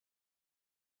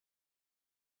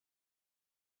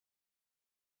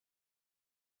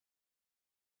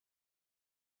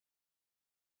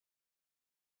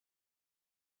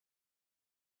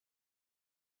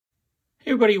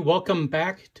Hey everybody, welcome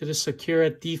back to the Sakura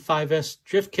D5S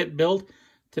Drift Kit build.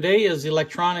 Today is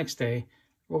Electronics Day.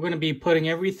 We're going to be putting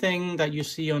everything that you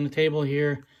see on the table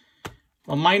here,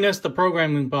 well, minus the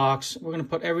programming box. We're going to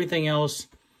put everything else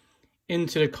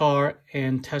into the car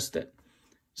and test it.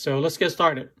 So let's get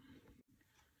started.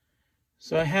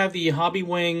 So I have the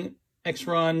Hobbywing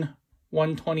X-Run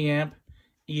 120 amp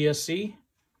ESC.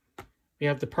 We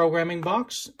have the programming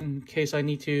box in case I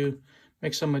need to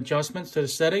make some adjustments to the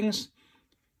settings.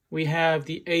 We have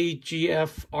the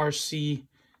AGFRC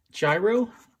gyro,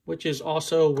 which is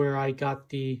also where I got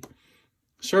the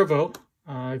Servo,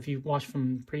 if you watched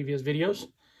from previous videos.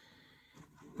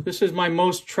 This is my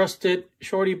most trusted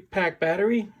shorty pack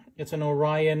battery. It's an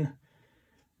Orion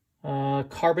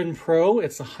Carbon Pro.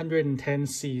 It's 110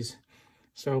 Cs,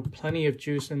 so plenty of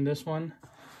juice in this one.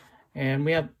 And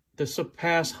we have the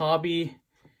Surpass Hobby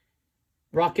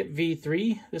Rocket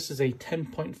V3. This is a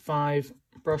 10.5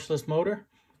 brushless motor.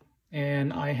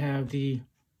 And I have the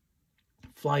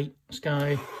Flight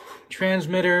Sky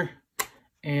transmitter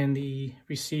and the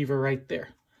receiver right there.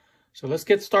 So let's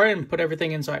get started and put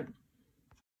everything inside.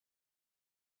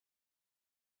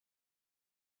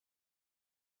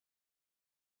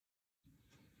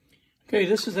 Okay,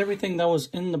 this is everything that was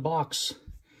in the box.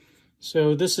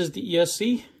 So this is the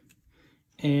ESC,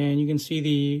 and you can see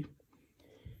the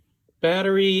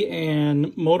battery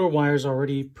and motor wires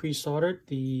already pre-soldered.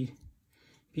 The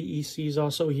PEC is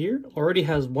also here. Already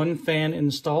has one fan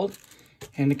installed,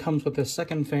 and it comes with a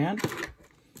second fan.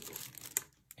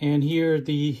 And here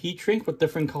the heat shrink with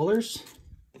different colors,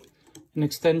 an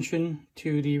extension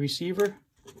to the receiver,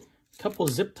 a couple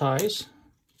zip ties,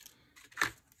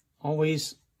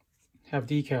 always have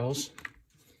decals,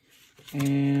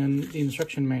 and the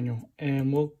instruction manual.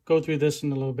 And we'll go through this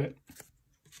in a little bit.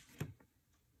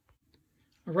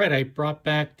 All right, I brought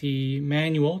back the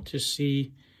manual to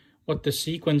see what the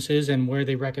sequence is and where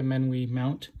they recommend we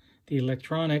mount the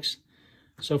electronics.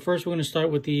 So first we're going to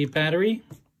start with the battery,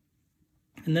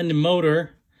 and then the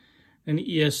motor, then the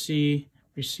ESC,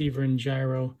 receiver, and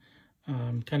gyro,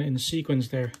 kind of in the sequence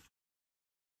there.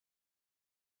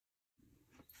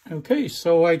 Okay,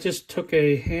 so I just took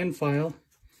a hand file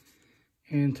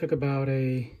and took about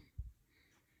a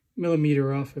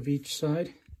millimeter off of each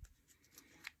side,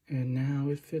 and now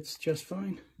it fits just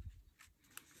fine.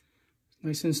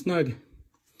 Nice and snug. All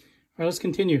right, let's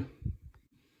continue.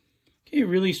 Okay,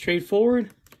 really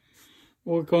straightforward.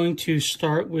 We're going to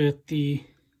start with the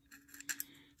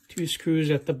two screws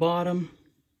at the bottom.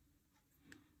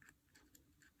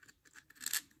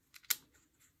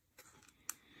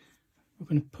 We're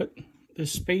going to put the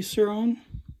spacer on.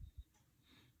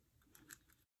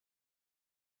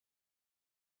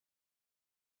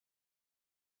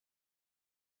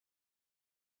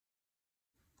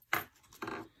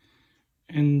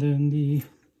 And then the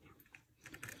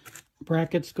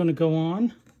bracket's going to go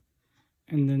on,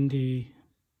 and then the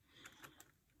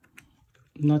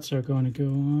nuts are going to go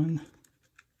on.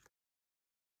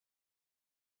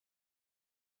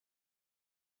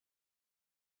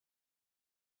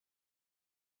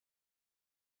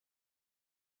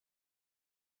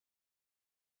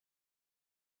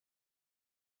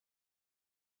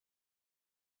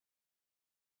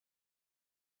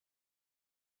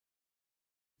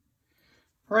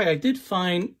 All right, I did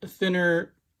find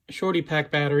thinner shorty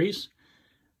pack batteries.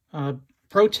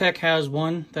 ProTech has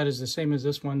one that is the same as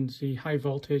this one, the high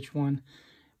voltage one,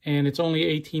 and it's only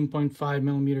 18.5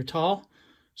 millimeter tall.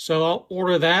 So I'll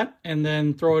order that and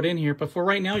then throw it in here. But for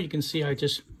right now, you can see I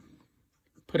just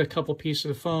put a couple pieces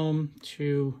of foam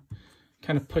to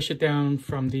kind of push it down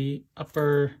from the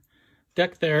upper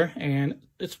deck there, and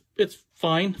it's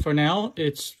fine for now.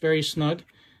 It's very snug.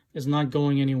 It's not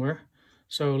going anywhere.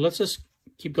 So let's just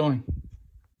keep going.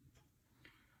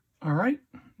 All right,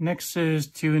 next is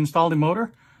to install the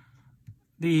motor.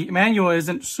 The manual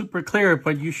isn't super clear,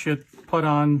 but you should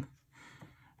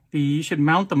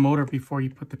mount the motor before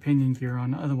you put the pinion gear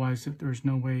on. Otherwise, there's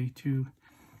no way to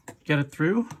get it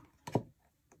through.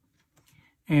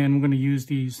 And we're going to use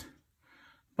these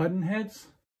button heads.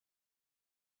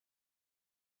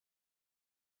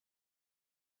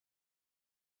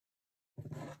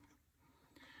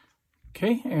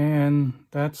 Okay, and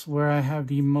that's where I have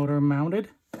the motor mounted.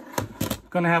 I'm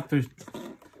gonna have to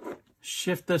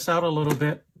shift this out a little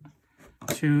bit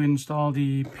to install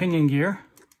the pinion gear.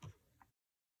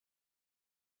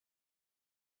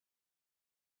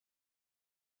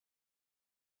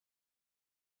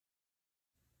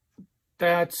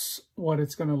 That's what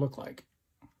it's gonna look like.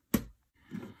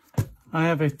 I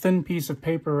have a thin piece of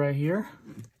paper right here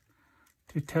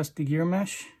to test the gear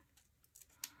mesh.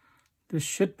 This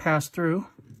should pass through.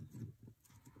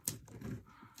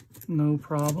 No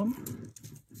problem.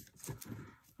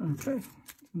 Okay,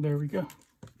 there we go.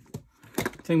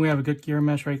 I think we have a good gear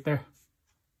mesh right there.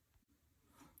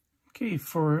 Okay,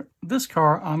 for this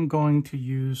car, I'm going to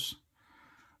use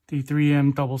the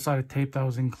 3M double-sided tape that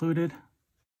was included.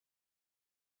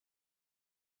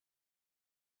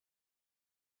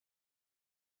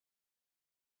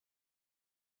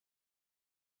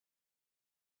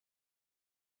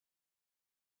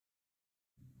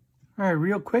 All right,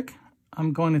 real quick,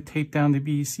 I'm going to tape down the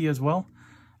BEC as well.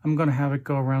 I'm going to have it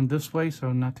go around this way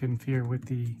so not to interfere with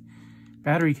the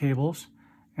battery cables.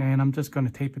 And I'm just going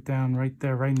to tape it down right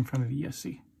there, right in front of the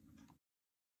ESC.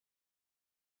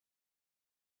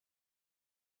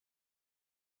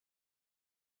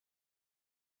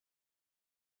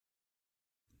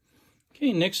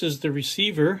 Okay, next is the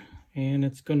receiver, and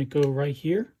it's going to go right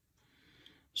here.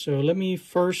 So let me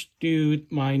first do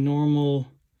my normal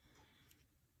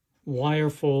wire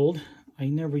fold. I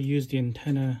never use the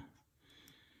antenna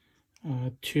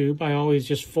tube. I always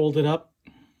just fold it up,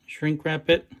 shrink wrap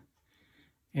it,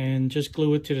 and just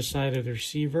glue it to the side of the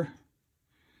receiver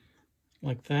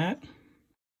like that.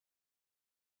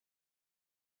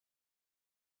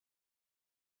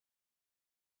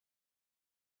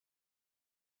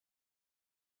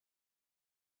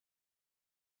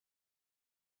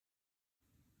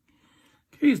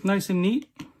 Okay, it's nice and neat.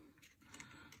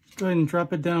 Go ahead and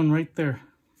drop it down right there.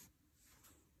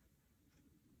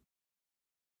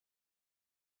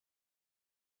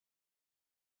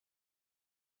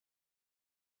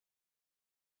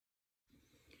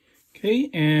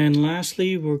 Okay, and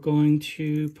lastly, we're going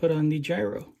to put on the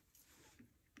gyro.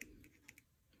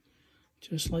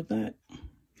 Just like that.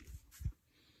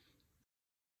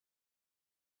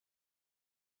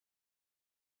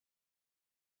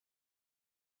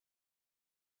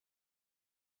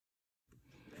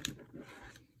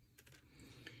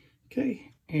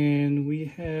 Okay, and we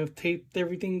have taped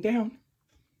everything down.